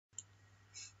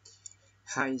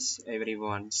Hi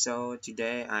everyone. So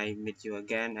today I meet you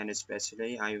again, and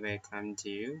especially I welcome to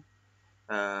you.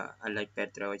 I like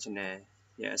Petro channel.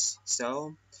 Yes.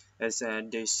 So as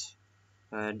this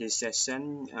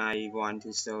session, I want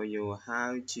to show you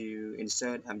how to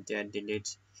insert, update,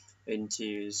 delete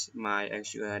into my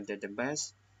actual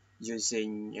database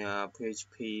using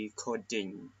PHP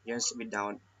coding. Yes,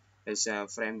 without as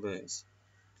frameworks.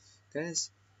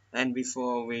 Yes. And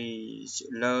before we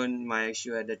learn my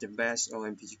actual database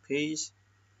or PHP,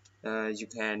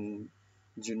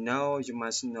 you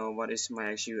must know what is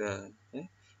MySQL. Okay?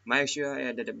 MySQL is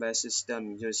a database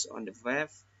system used on the web.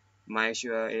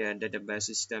 MySQL is a database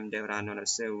system that runs on a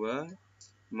server.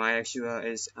 MySQL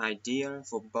is ideal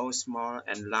for both small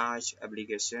and large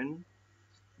applications.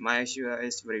 MySQL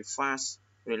is very fast,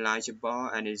 reliable,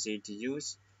 and easy to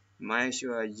use.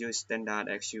 MySQL uses standard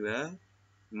SQL.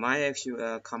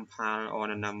 MySQL compiles on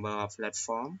a number of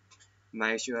platforms.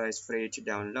 MySQL is free to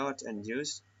download and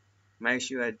use.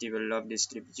 MySQL developed,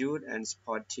 distributed, and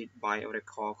supported by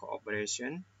Oracle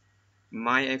Corporation.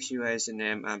 MySQL is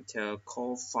named after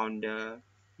co-founder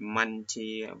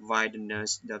Monty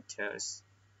Widner's daughters.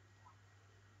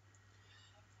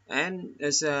 And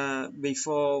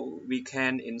before we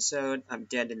can insert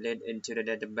update delete into the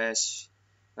database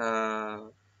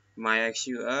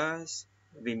MySQL,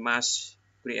 we must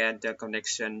create the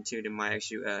connection to the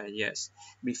MySQL. Yes,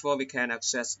 before we can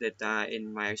access data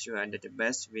in MySQL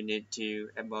database, we need to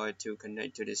able to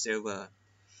connect to the server.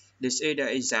 This is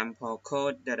the example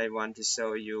code that I want to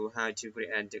show you how to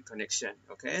create the connection.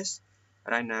 Okay,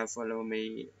 right now follow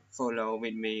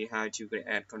with me how to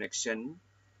create connection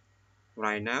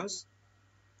right now.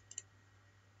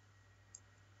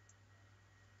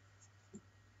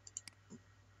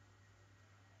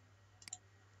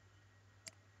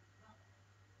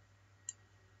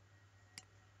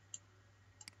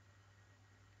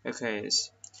 Okay,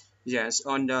 yes,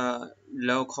 on the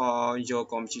local your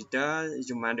computer,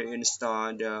 you might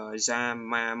install the XAMPP,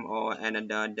 MAM, or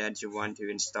another that you want to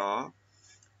install,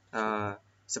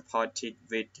 supported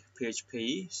with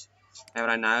PHP. And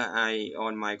right now,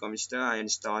 on my computer, I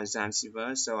install XAMPP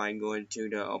server, so I go to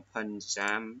the open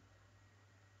XAMPP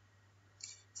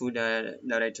folder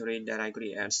directory that I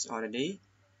created already.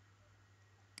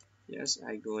 Yes,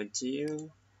 I go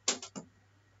to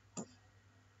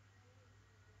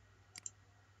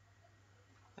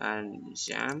and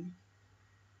XAMPP,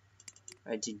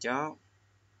 IT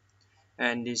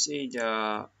and this is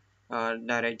the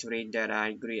directory that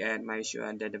I create my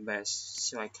SQL database.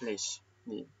 So I click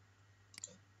it.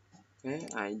 Okay,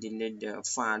 I delete the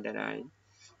file that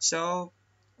so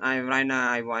right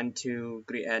now I want to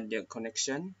create the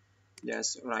connection.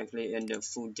 Just right click in the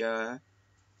folder.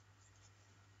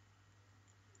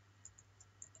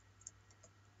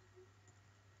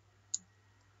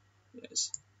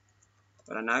 Yes.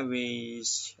 Right now we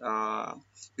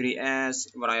create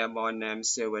variable name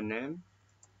server name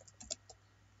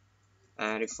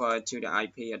and refer to the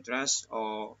IP address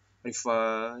or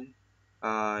refer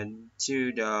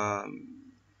to the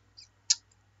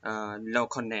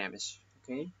local names.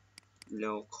 Okay,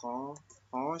 local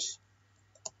host.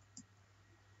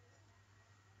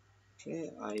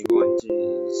 Okay, I want to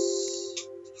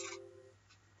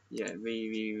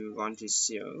we want to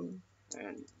show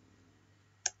and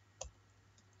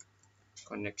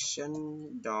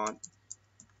connection dot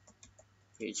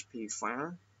php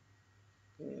file.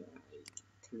 Okay, I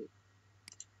click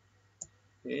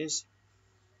this,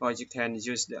 or you can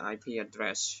use the IP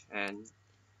address and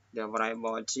the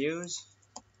variable to use.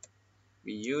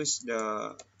 We use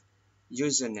the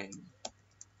username.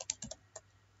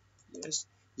 Yes,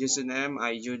 username.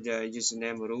 I use the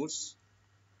username rules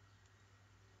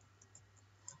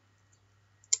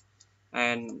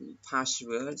and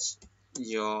passwords.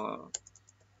 Your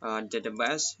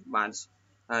database, but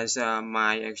as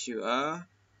my SQL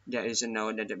there is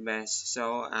no database,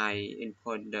 so I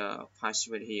input the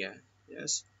password here.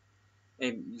 Yes,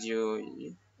 if you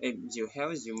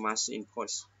have, you must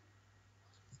input.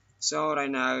 So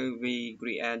right now we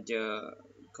create the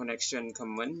connection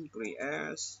command,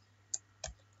 create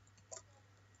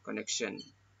connection.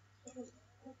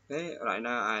 Okay, right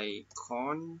now I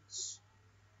cons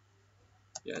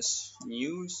yes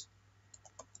use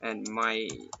and my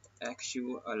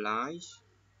actual alive.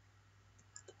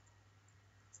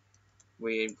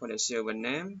 We input a server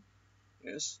name,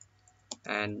 yes,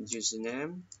 and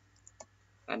username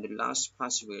and the last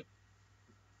password.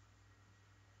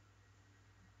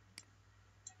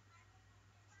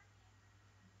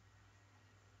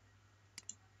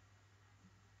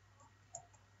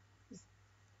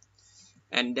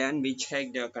 And then we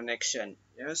check the connection.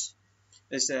 Yes,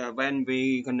 is when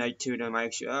we connect to the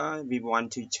MySQL, we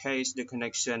want to change the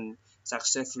connection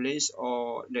successfully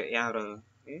or the error.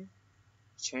 Okay,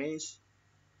 change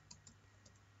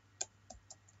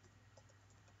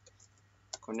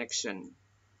connection.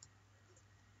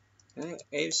 Okay,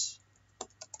 if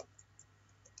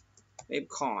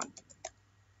con,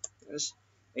 yes,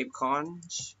 if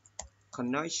cons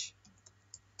connect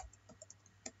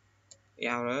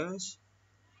errors.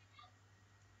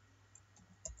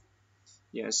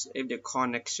 Yes, if the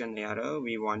connection error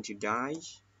we want to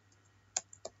dies,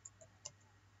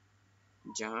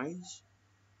 yes,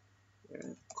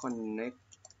 connection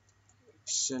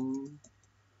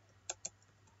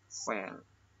fail.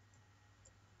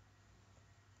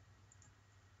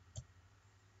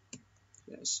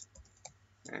 Yes,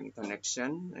 and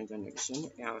connection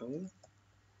error,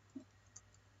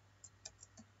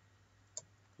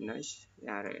 nice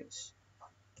errors.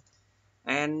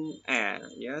 And error,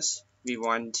 yes, we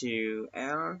want to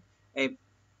error if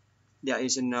there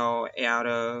is no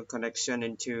error connection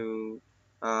into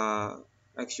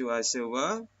actual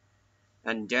server,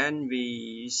 and then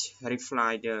we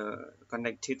reply the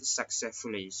connected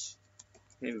successfully.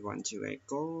 Okay, we want to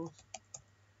echo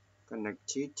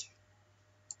connected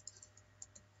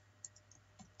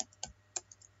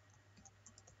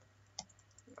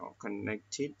or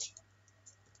connected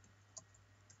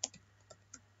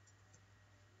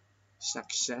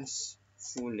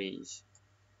successfully.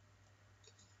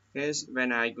 Yes,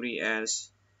 when I agree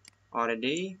as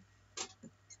already,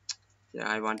 yeah,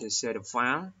 I want to share the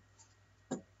file.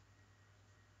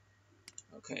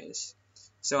 Okay,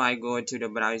 so I go to the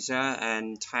browser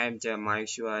and type the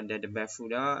MySQL database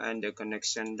folder and the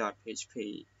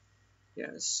connection.php.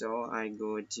 Yes, so I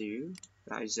go to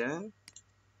browser.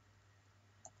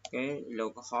 Okay,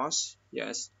 localhost.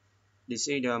 Yes, this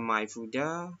is the my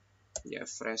folder. Yeah,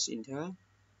 fresh enter.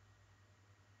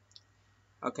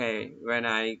 Okay, when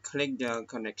I click the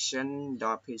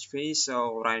connection.php,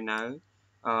 so right now,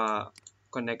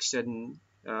 connection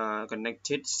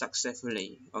connected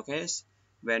successfully. Okay,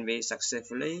 when we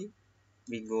successfully,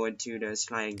 we go to the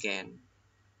slide again,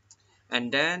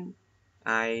 and then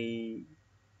I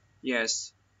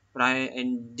yes, right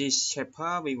in this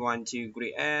chapter we want to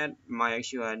create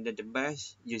MySQL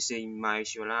database using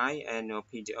MySQL and no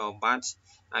PDO, but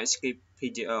I skip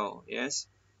PDO. Yes,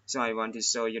 so I want to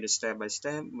show you the step by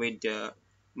step with the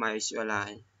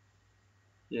MySQL.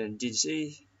 Yeah, this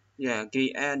is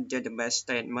create database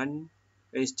statement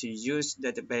is to use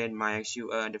database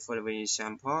MySQL. The following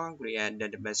example: create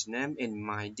database name in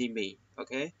MyDB.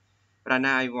 Okay. Right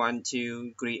now I want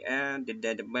to create the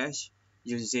database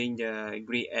using the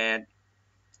create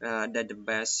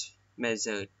database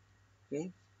method.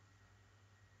 Okay.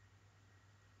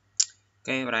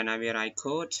 Okay, right now we write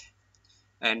code,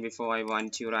 and before I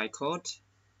want to write code,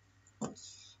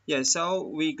 yeah, so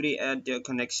we create the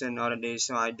connection already,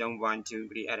 so I don't want to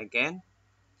create again.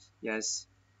 Yes,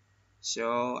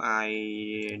 so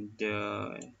I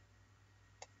the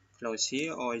close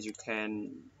here, or you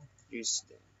can use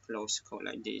the close code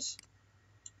like this.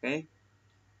 Okay.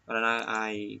 Right now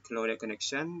I close the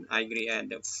connection. I create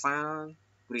the file,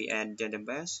 create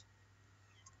database.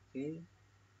 Okay,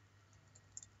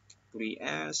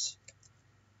 create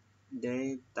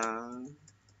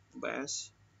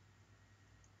database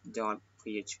dot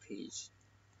php.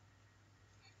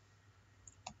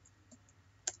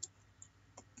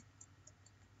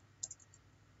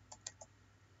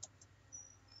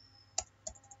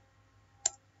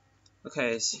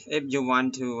 Okay, if you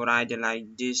want to write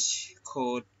like this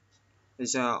code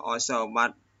is also,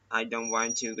 but I don't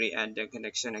want to create the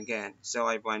connection again, so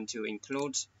I want to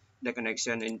include the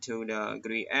connection into the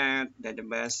create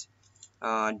database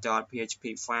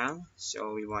 .php file.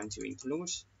 So we want to include,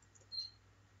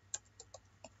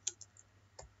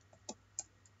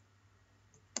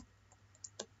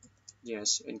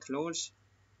 yes, include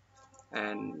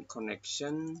and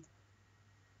connection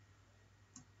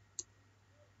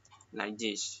like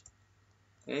this.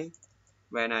 Okay,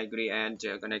 when I create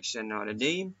the connection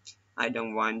already, I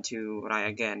don't want to write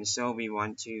again, so we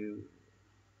want to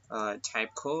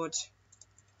type code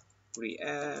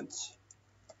create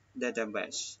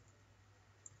database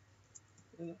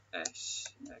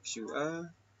SQL,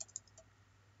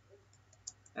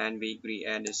 and we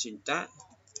create the syntax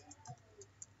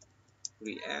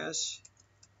create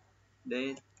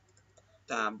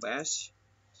database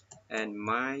and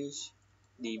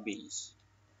MyDB.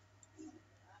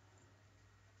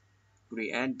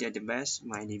 Create database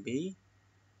MyDB.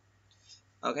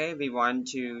 Okay, we want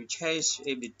to change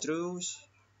if the truth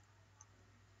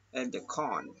and the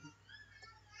con.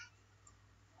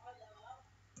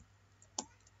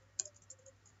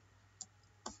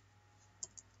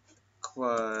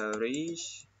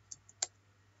 queries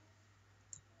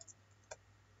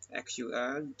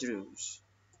SQL rules.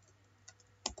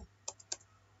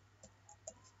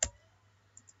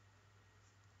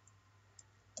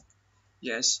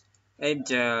 Yes, if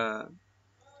the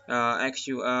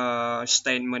SQL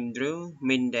statement rule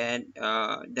mean that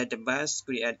database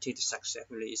created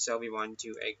successfully, so we want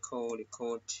to echo the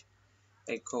code,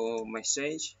 echo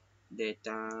message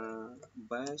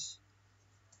database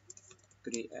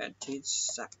created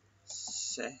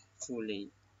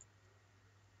successfully.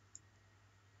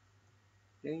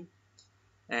 Okay,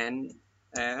 and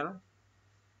L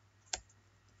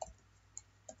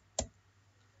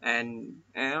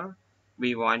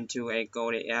we want to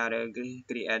echo the error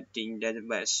creating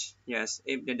database. Yes,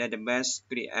 if the database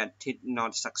created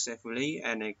not successfully,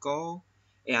 and echo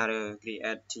error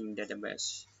creating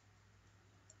database.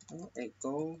 So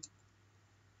echo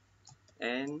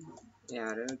and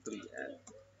error create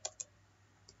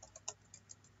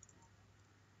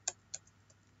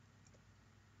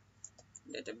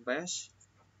database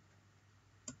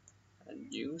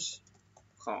and use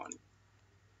con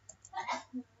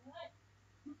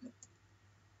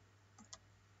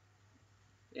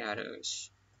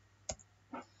errors.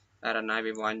 And now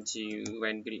we want to,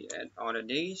 when create all of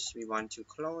these, we want to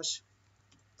close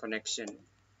connection.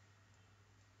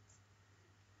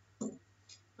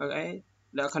 Okay,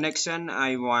 the connection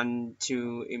I want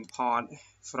to import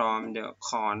from the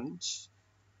cons.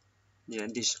 Yeah,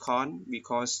 this con,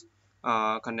 because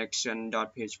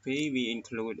connection.php we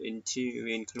include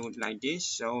like this,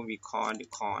 so we call the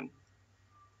con.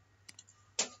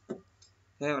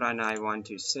 Okay, right now I want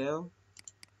to save.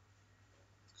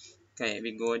 Okay,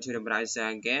 we go to the browser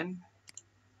again.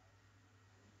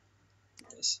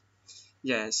 Yes.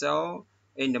 Yeah, so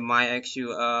in the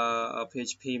MySQL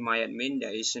PHP MyAdmin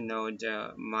there is no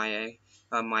the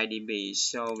MyDB,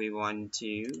 so we want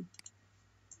to,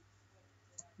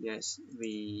 yes,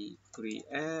 we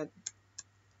create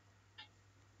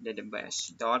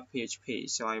database.php.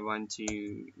 So I want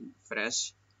to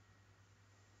refresh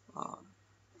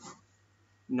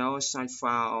no site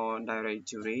file or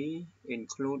directory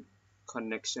include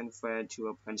connection file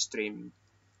to OpenStream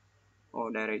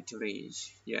or directories.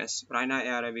 Yes, right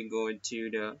now we go to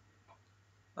the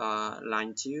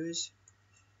line 2.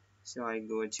 So I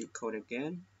go to code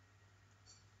again.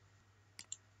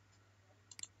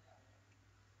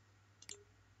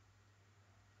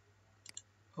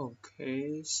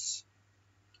 Okay.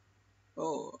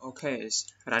 Oh, okay.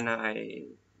 Right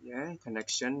now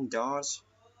connection dot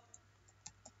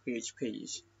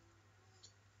php.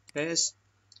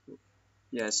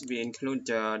 Yes, we include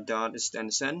the dot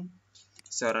extension.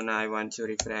 So then I want to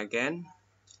refresh again.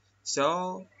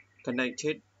 So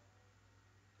connected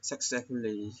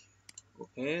successfully.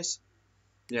 Okay.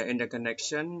 Yeah, in the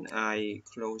connection I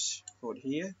close code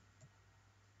here.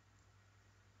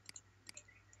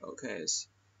 Okay.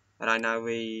 Right now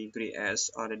we create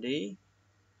already.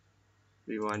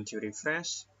 We want to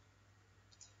refresh,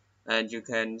 and you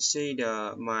can see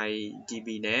the my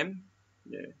DB name.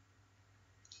 Yeah.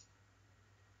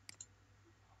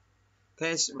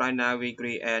 Okay, so right now we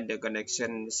create the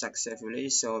connection successfully,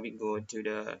 so we go to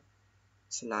the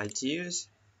slide views.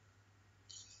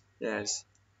 Yes,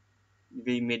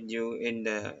 we meet you in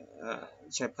the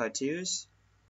chapter 2.